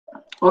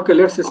Okay,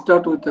 let's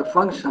start with a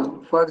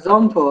function. For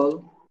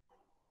example,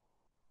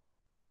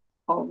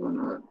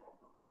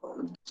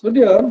 so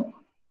dear,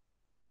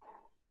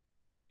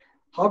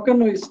 how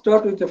can we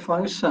start with a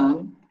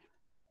function?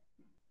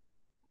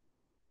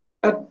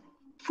 At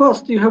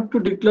first, you have to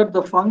declare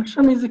the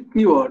function is a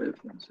keyword. If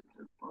you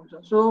consider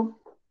function. So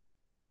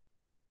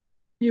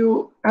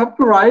you have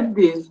to write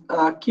this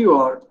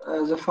keyword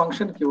as a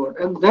function keyword,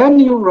 and then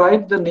you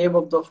write the name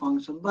of the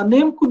function. The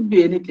name could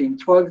be anything.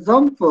 For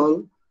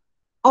example,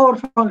 our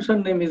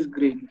function name is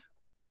green.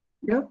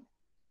 Yeah,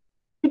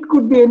 it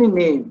could be any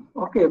name.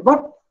 Okay,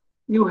 but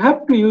you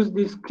have to use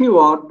this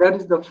keyword, that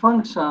is the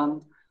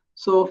function.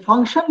 So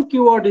function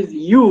keyword is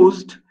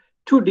used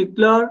to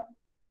declare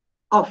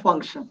a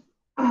function.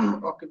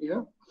 Okay,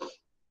 dear.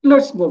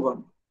 Let's move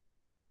on.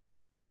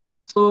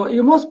 So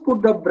you must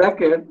put the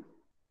bracket,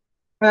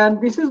 and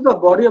this is the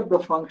body of the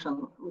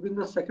function. Within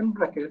the second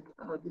bracket,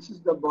 this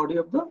is the body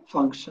of the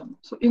function.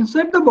 So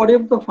inside the body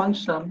of the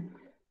function,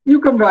 you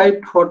can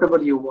write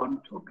whatever you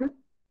want. Okay.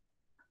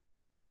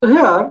 So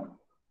here,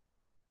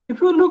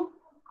 if you look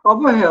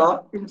over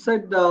here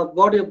inside the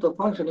body of the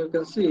function, you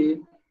can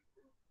see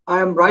I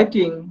am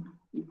writing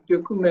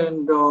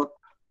document dot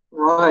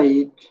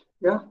write,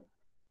 yeah,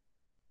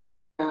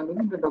 and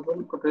within the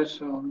double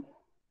quotation,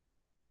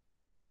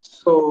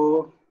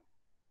 so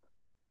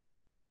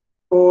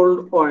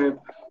cold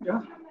web,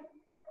 yeah,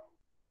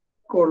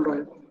 cold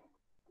web.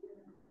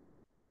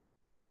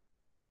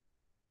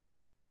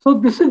 So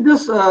this is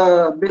just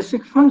a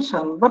basic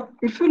function, but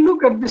if you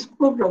look at this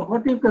program,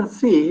 what you can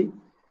see,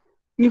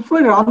 if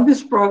we run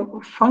this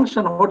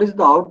function, what is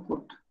the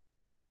output?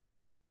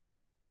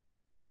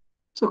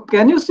 So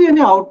can you see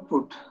any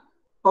output?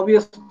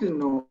 Obviously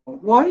no.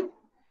 Why?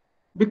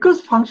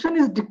 Because function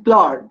is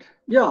declared.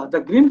 Yeah,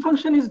 the green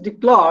function is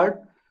declared,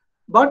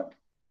 but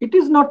it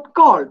is not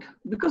called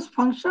because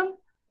function,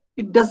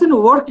 it doesn't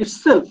work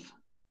itself,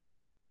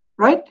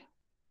 right?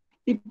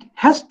 It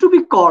has to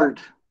be called.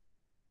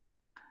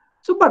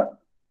 So, but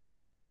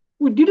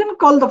we didn't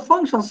call the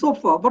function so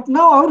far, but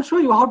now I will show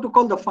you how to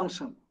call the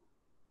function.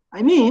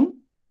 I mean,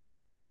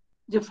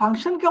 যে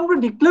ফাংশনকে আমরা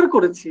declare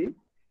করেছি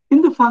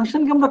কিন্তু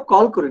ফাংশনকে আমরা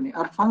call করিনি,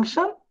 আর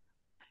function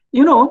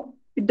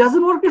it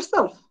doesn't work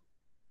itself.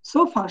 So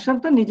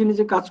ফাংশনটা নিজে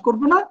নিজে কাজ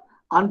করবে না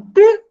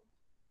until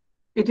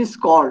it is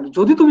called.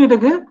 যদি তুমি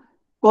এটাকে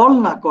কল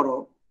না করো,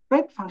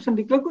 রাইট? ফাংশন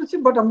ডিক্লেয়ার করেছি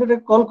বাট আমরা এটা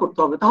কল করতে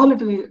হবে, তাহলে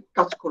এটা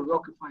কাজ করবে।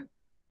 ওকে, fine.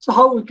 So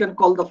how we can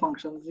call the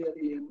function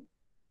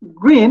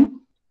green,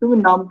 তুমি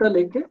নামটা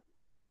লিখে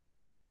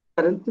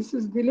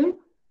প্যারেনথেসিস দিলে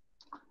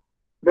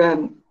then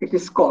it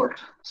is called.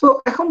 So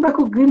এখন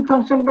দেখো গ্রিন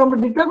ফাংশনটা আমরা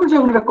ডিক্লেয়ার করছি,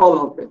 এখন এটা কল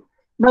হবে।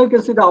 Now you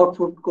can see the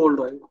output cold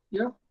oil.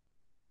 Yeah.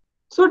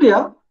 So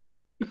dear,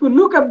 if you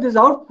look at this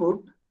output,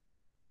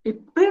 it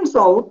prints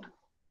out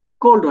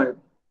cold oil.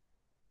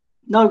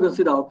 Now you can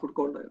see the output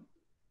cold oil.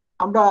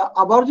 আমরা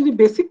আবার যদি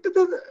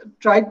বেসিকটাতে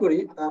try করি,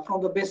 from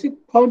the basic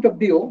point of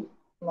view,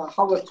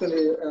 how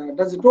actually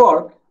does it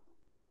work,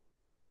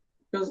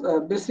 because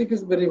basic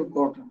is very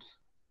important.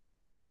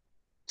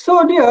 So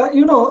dear,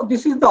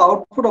 this is the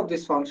output of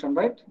this function,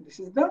 right? This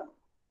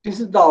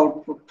is the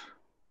output,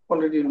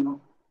 already you know,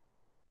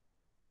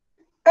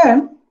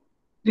 and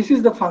this is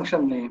the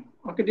function name.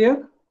 Okay, dear,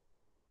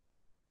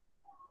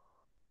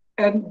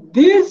 and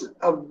this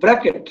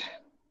bracket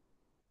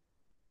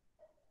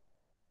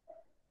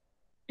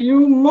you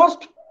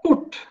must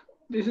put,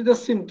 this is the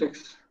syntax,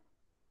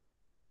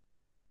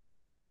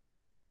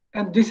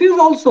 and this is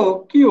also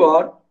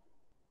keyword,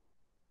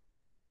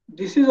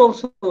 this is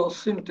also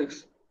syntax.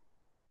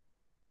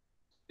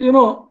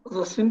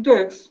 The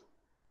syntax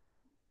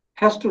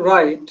has to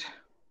write,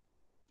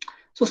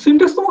 so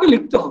syntax তোমাকে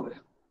লিখতে হবে,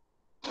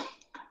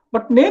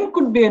 but name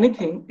could be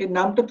anything. এই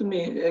নামটা তুমি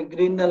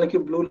green না লিখে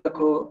blue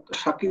লেখো,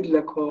 শাকির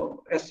লেখো,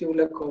 এসইউ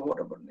লেখো,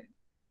 whatever name.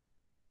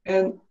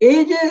 And এই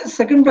যে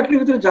সেকেন্ড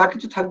ব্র্যাকেটের ভিতরে যা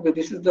কিছু থাকবে,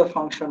 this is the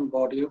function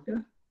body. Okay,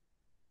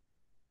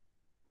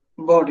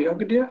 body.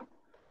 Okay dear,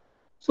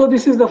 so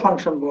this is the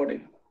function body.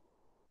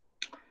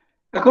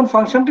 এখন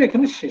ফাংশনটা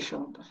এখানে শেষ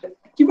হলো।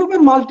 কিভাবে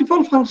মাল্টিপল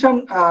ফাংশন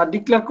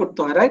ডিক্লেয়ার করতে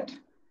হয়, রাইট?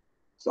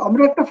 সো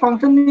আমরা একটা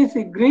ফাংশন নিয়েছি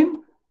green,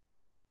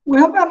 we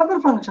have another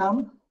function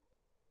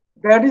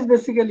that is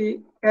basically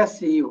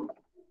SEU,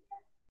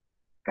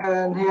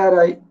 and here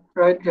I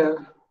write here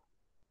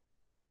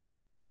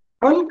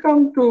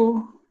welcome to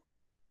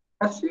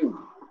SEU.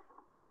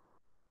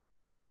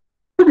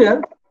 Here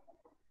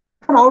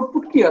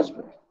output কি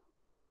আসবে?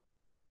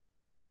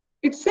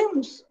 It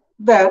seems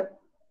that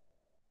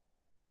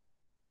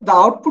the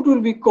output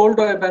will be cold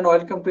web and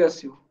welcome to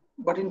SEU,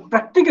 but in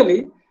practically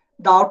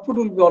the output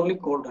will be only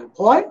cold web.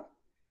 Why?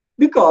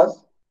 Because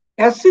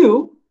SEU,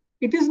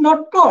 it is not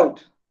called,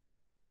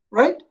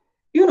 right?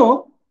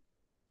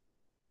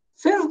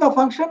 Since the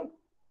function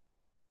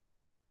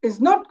is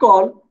not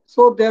called,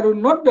 so there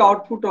will not be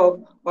output of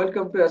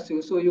welcome to SEU,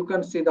 so you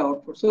can see the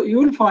output. So you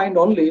will find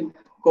only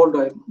cold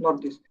web, not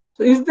this.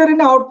 So is there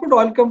any output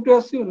welcome to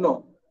SEU? No.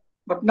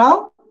 But now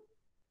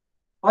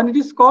when it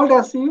is called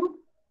SEU,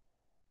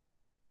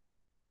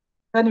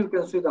 then you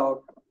can see the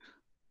output.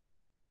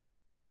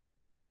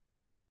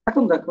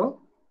 এখন দেখো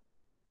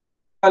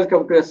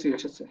welcome to SEO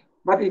এসেছে,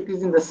 but it is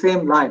in the same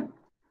line.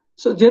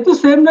 So যেহেতু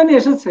same লাইনে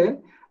এসেছে,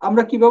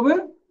 আমরা কিভাবে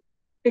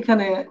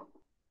এখানে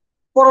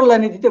পরের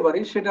লাইনে দিতে পারি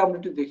সেটা আমরা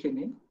একটু দেখে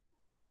নিই।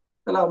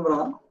 তাহলে আমরা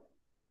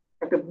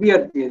একটা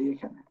বিয়ার দিয়ে দিই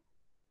এখানে,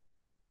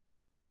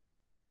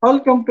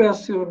 ওয়েলকাম টু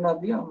এসইও না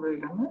দিয়ে আমরা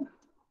এখানে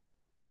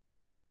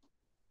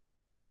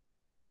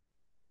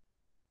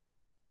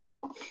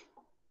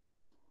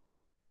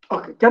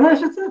ওকে। কেন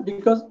এসেছে?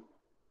 Because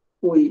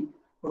we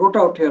wrote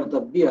out here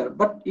the beer,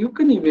 but you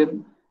can even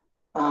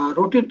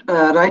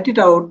write it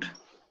out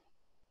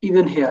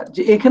even here,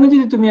 যে এখানে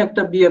যদি তুমি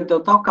একটা বিয়ার দাও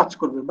তাও কাজ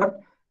করবে, but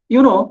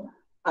you know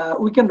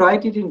we can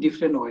write it in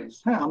different ways.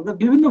 হ্যাঁ, আমরা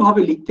বিভিন্ন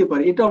ভাবে লিখতে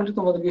পারি, এটা অলরেডি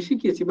তোমাদেরকে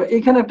শিখিয়েছি। বা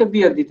এখানে একটা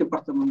বিয়ার দিতে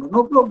পারতাম আমরা, নো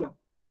প্রবলেম,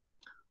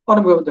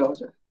 অনেকভাবে দেওয়া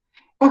যায়।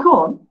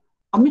 এখন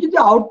আমি যদি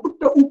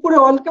আউটপুটটা উপরে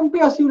ওয়েলকাম টু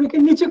আসি রেখে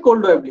নিচে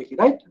কোল্ড ওয়েভ লিখি,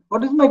 right?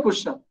 What is my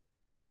question?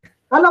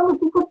 তাহলে আমরা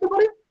কি করতে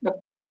পারি?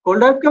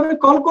 কোল্ড ওয়েভকে আমি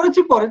কল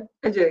করেছি পরে,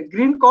 এই যে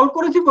গ্রিন কল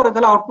করেছি পরে,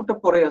 তাহলে আউটপুটটা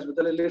পরে আসবে।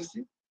 তাহলে let's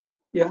see.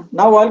 Yeah,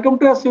 now welcome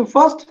to আসি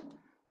ফার্স্ট।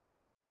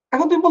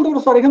 এখন তুমি বলতে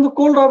পারো স্যার এখানে তো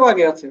কোল্ড ওয়েভ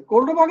আগে আছে।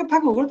 কোল্ড ওয়েভ আগে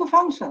থাকুক, ওটা তো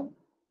ফাংশন,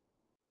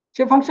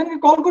 সে ফাংশনকে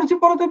কল করেছি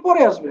পরে, তো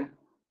পরে আসবে।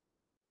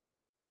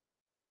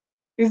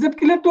 Is it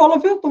clear to all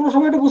of you? তোমরা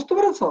সবাই এটা বুঝতে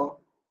পেরেছো?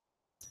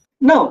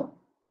 নাও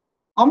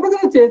আমরা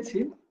যেটা চেয়েছি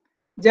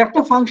যে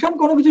একটা ফাংশন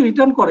কোনো কিছু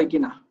রিটার্ন করে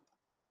কিনা,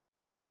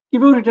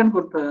 কিভাবে রিটার্ন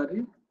করতে পারি।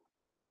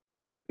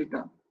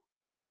 রিটার্ন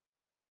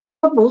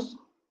সাপোজ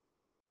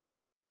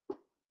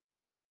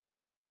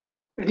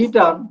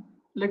রিটার্ন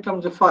লিখলাম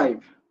যে 5।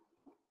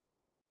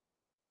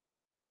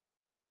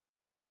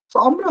 তো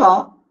আমরা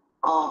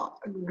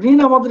গ্রিন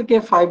আমাদেরকে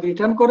 5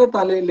 রিটার্ন করে,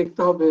 তাহলে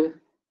লিখতে হবে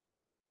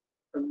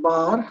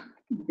বার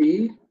B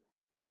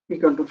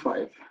equal to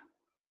 5.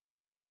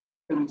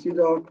 Can you see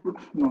the output?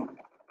 No.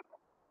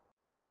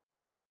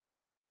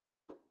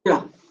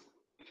 Yeah,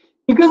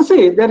 you can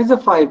see there is a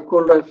 5,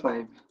 cold by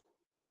 5.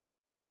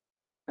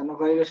 কেন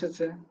 5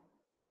 এসেছে?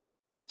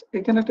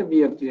 এখানে একটা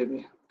বিয়ার দিয়ে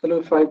দিই, তাহলে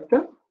ওই 5টা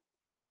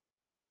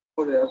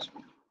পরে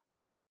আসবে।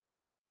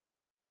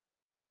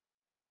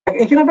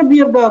 এখানে একটা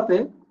বিয়ার দেওয়াতে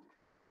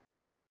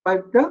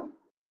 5টা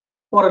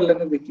পরের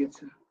লাইনে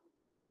দেখিয়েছে।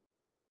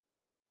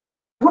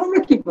 এখন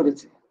আমরা কি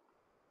করেছি?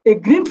 এই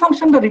গ্রিন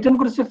ফাংশনটা রিটার্ন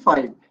করেছে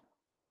 5।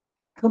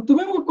 এখন তুমি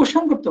আমাকে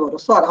কোশ্চেন করতে পারো,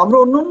 স্যার আমরা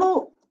অন্যান্য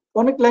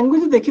অনেক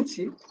ল্যাঙ্গুয়েজে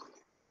দেখেছি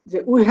যে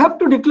we have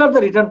to declare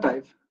the return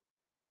type,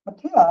 but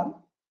here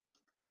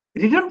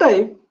return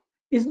type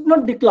is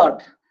not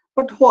declared.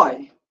 But why?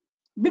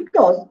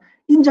 Because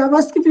in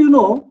JavaScript, you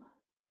know,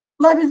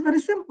 life is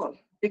very simple.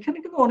 এখানে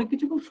কিন্তু অনেক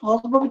কিছু খুব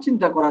সহজভাবে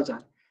চিন্তা করা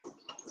যায়।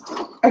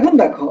 এখন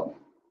দেখো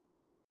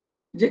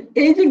যে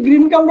এই যে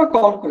গ্রিনকে আমরা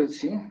কল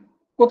করেছি,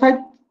 কোথায়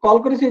কল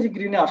করেছি? এই যে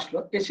গ্রিনে আসলো,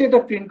 এসে এটা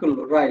প্রিন্ট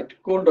করলো, রাইট?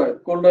 কোল্ড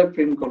ওয়েভ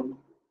প্রিন্ট করলো,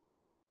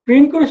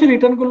 প্রিন্ট করে সে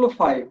রিটার্ন করলো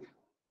 5।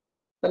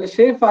 তাহলে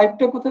সেই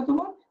 5টা কোথায়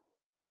তোমার?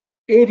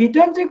 এই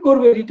রিটার্ন যে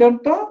করবে,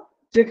 রিটার্নটা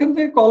যেখান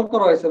থেকে কল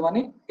করা হয়েছে, মানে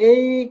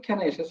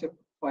এইখানে এসেছে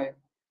 5।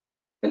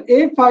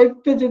 এই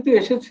 5টা যেহেতু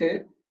এসেছে,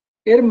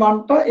 এর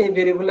মানটা এই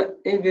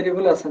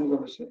ভেরিয়েবলে অ্যাসাইন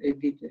করা হয়েছে এই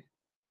বি কে,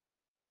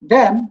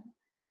 দেন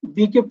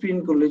বি কে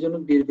প্রিন্ট করলে এই জন্য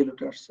বি এর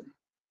ভ্যালুটা আসছে।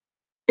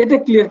 এটা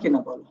ক্লিয়ার কিনা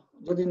বলো?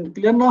 যদি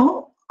ক্লিয়ার না হো,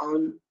 I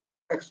will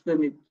explain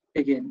it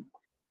again.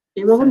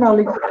 এইভাবে না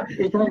লিখে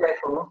এখানে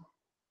লেখো,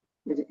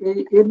 এই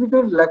এর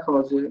ভিতরে লেখো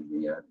যে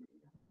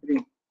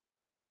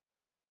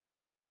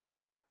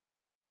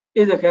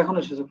এই দেখো এখন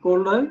এসেছে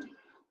cold wave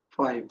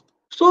 5।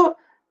 So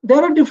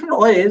there R different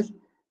ways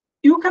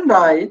you can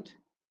write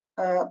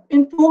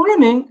in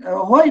programming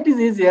why it is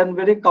easy and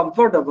very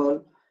comfortable,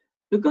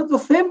 because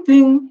the same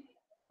thing,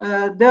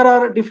 there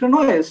are different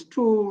ways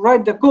to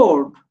write the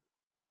code.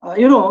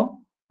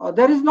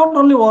 There is not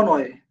only one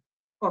way.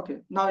 Okay,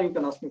 now you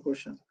can ask me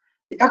question.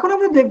 এখন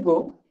আমরা দেখব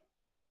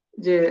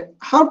যে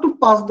how to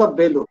pass the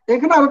value.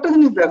 এখানে আরেকটা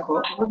জিনিস দেখো,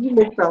 আমরা যদি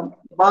লিখতাম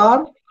bar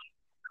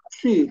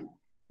c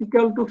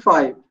equal to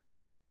 5,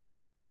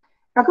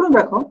 এখন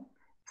দেখো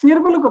c এর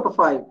ভ্যালু কত?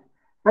 5।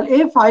 তাহলে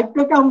এই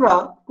 5টাকে আমরা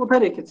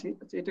কোথায় রেখেছি?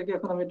 আচ্ছা, এটাকে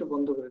এখন আমি একটু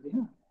বন্ধ করে দিই।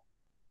 হ্যাঁ,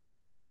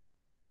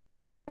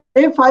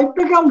 এই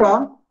 5টাকে আমরা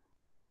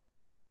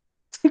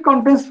c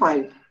contains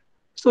 5,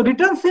 so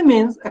return c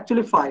means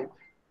actually 5.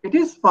 It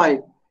is 5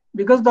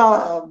 because the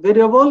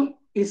variable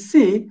is c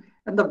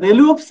and the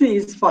value of c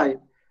is 5.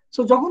 So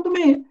যখন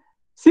তুমি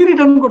c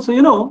রিটার্ন করছো,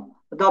 you know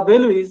the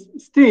value is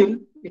still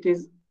it is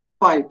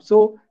 5. So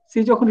c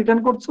যখন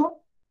return করছো,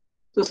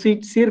 তো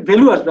c এর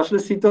value আসবে, আসলে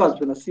c তো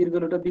আসবে না, c এর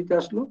ভ্যালুটা b তে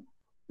আসলো,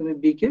 তুমি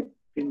b কে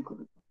প্রিন্ট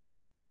করে দাও।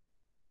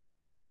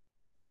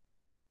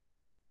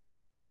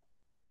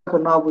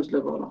 এখন না বুঝলে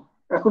বলো,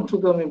 এখন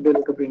শুধু আমি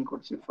ভ্যালুটা প্রিন্ট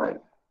করছি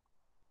 5।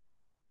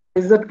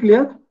 Is that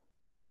clear?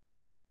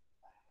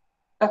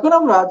 এখন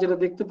আমরা যেটা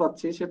দেখতে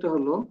পাচ্ছি সেটা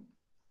হলো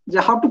যে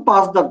how to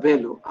pass the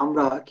value,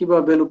 আমরা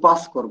কিভাবে ভ্যালু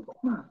পাস করব।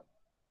 হ্যাঁ,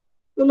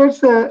 তো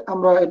লেটস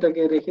আমরা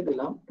এটাকে রেখে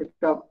দিলাম।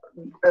 একটা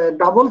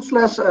double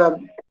slash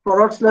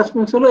forward slash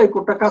means হলো এই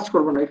কোডটা কাজ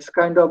করবে না, ইটস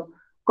কাইন্ড অফ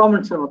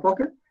কমেন্টস এর মতো।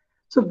 ওকে,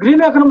 সো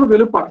গ্রিনে এখন আমরা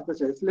ভ্যালু পাঠাতে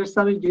চাই, লেটস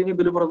আমি গ্রিনে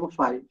ভ্যালু পাঠাবো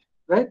 5,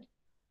 রাইট?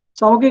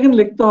 সো আমাকে এখানে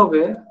লিখতে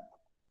হবে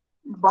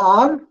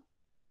বার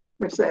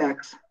let's say x.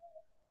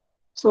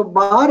 So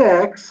bar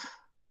x,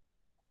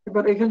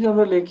 এবার এখানে যদি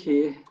আমরা লিখি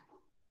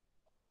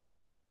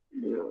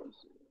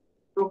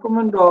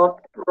document dot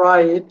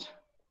write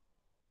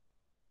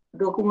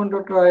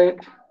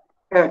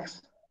x,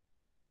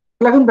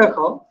 এখন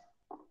দেখো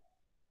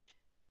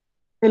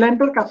এই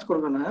লাইনটার কাজ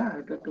করবে না,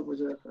 এটা একটু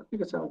বুঝে রাখো, ঠিক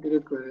আছে? আমি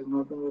ডিলিট করে দিই,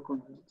 নতুন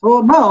কনফিউজ। তো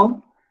নাও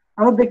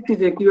আমরা দেখছি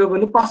যে কিভাবে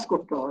বলে পাস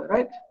করতে হয়,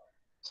 right?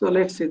 So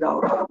let's see the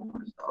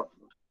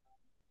output.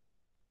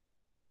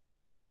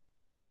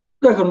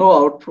 দেখো no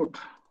output,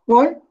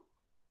 why?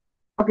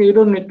 Okay, you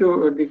don't need to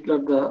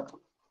declare the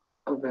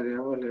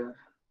variable here.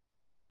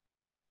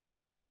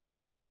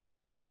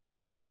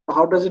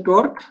 How does it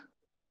work?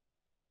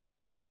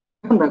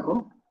 দেখো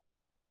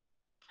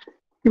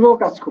কিভাবে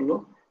কাজ করলো।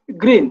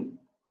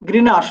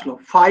 গ্রিনে আসলো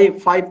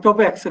 5 তো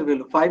হবে এক্স এর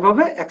ভ্যালু, 5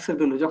 হবে এক্স এর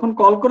ভ্যালু, যখন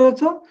কল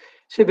করেছো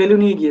সে ভ্যালু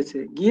নিয়ে গিয়েছে,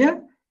 গিয়ে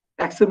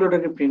এক্স এর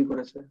ভ্যালুটাকে প্রিন্ট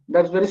করেছে।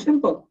 That's very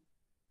simple.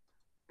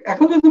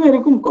 এখন যদি তুমি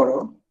এরকম করো,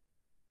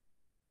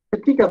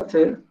 ঠিক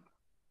আছে,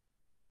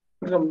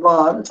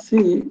 বার C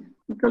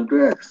equal to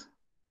x,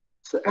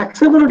 so x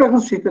এর ভ্যালুটা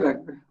এখন সি তে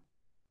রাখবে,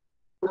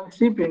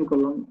 সি প্রিন্ট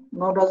করলাম।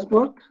 নাও does it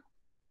work?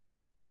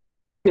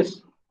 Yes,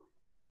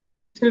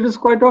 it is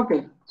quite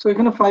okay. So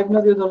এখানে 5 না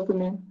দিয়ে ধরো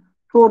তুমি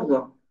 4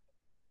 দাও।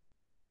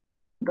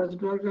 Does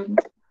it work?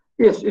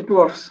 Yes, it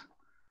works.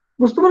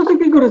 বুঝতে পারছো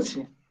কি করেছি?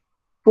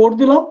 4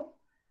 দিলাম,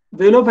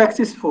 value of x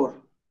is 4.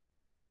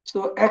 So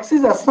x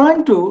is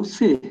assigned to c,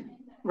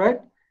 right?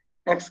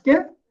 x K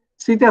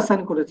c তে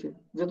assign করেছি,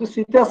 যেহেতু c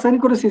তে assign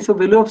করেছি, so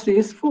value of c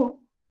is 4.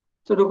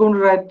 So document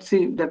write c,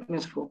 that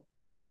means 4.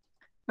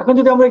 এখন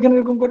যদি আমরা এখানে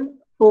এরকম করি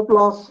 4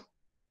 plus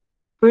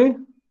 3,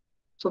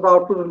 so the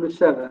output will be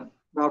 7.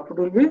 The output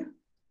will be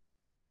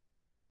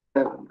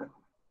 7.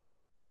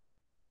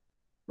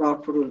 The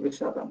output will be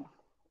 7.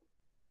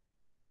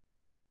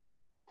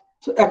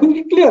 এখন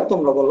কি ক্লিয়ার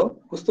তোমরা বলো?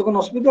 বুঝতে কোনো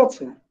অসুবিধা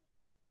আছে?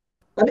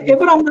 তাহলে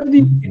এবার আমরা যদি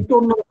একটু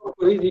অন্যরকম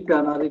করি,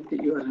 রিটার্ন আর একটি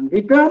ইউআরএন,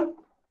 রিটার্ন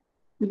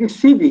যদি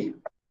সিবি,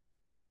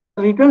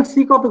 রিটার্ন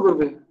সি কত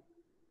করবে?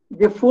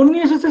 যে ফোন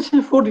নিয়ে এসেছে সে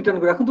 4 রিটার্ন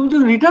করবে। এখন তুমি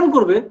যদি রিটার্ন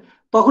করবে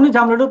তখনই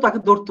ঝামেলাটাও তাকে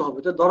ধরতে হবে।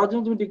 তো ধরার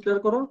জন্য তুমি ডিক্লেয়ার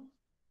করো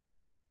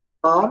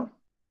আর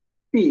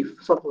পি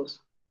সাপোজ,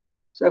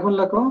 এখন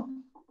লেখো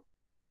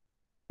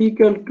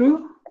ইকুয়াল টু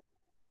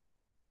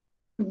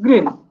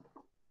গ্রিন।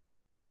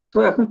 তো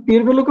এখন পি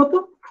এর ভ্যালু কত?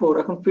 4।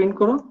 এখন প্রিন্ট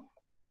করো,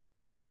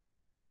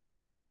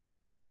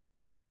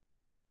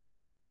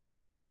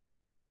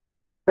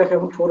 দেখো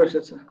এখন 4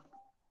 এসেছে।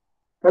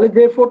 তাহলে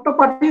যে 4টা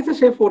পাঠিয়েছে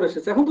সেই 4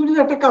 এসেছে। এখন তুমি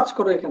যদি একটা কাজ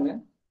করো, এখানে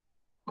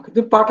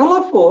তুমি পাঠালো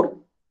 4,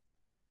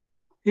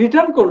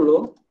 রিটার্ন করলো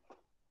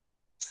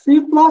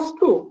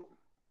c+2,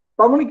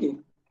 তার মানে কি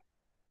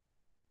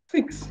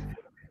 6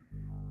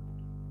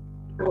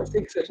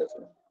 এসেছে।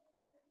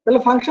 তাহলে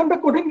ফাংশনটা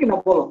কঠিন কিনা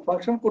বলো?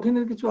 ফাংশন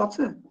কঠিনের কিছু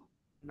আছে?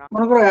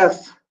 মনে করো s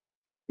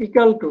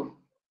equal to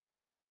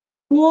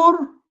 4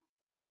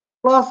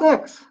 plus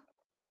x,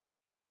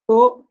 তো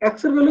x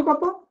এর ভ্যালু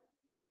কত?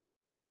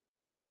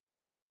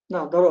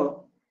 না ধরো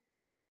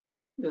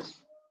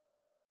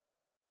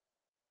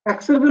x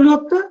এর ভ্যালু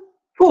হচ্ছে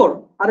 4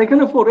 আর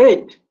এখানে 4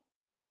 8,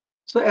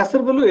 সো s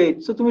এর ভ্যালু 8,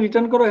 সো তুমি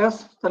রিটার্ন করো s,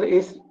 তাহলে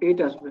s 8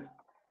 আসবে।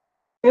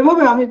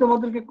 এভাবে আমি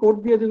তোমাদেরকে কোড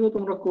দিয়ে দেব,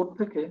 তোমরা কোড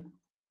থেকে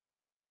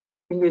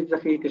ইংরেজি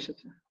দেখে 8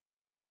 এসেছে।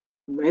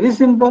 Very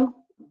simple,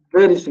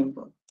 very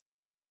simple.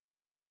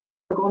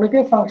 অনেকে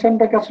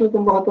ফাংশনটাকে আসলে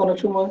তোমরা হয়তো অনেক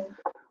সময়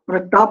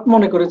অনেক টাফ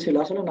মনে করেছিল,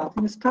 আসলে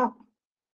নাথিং ইজ টাফ।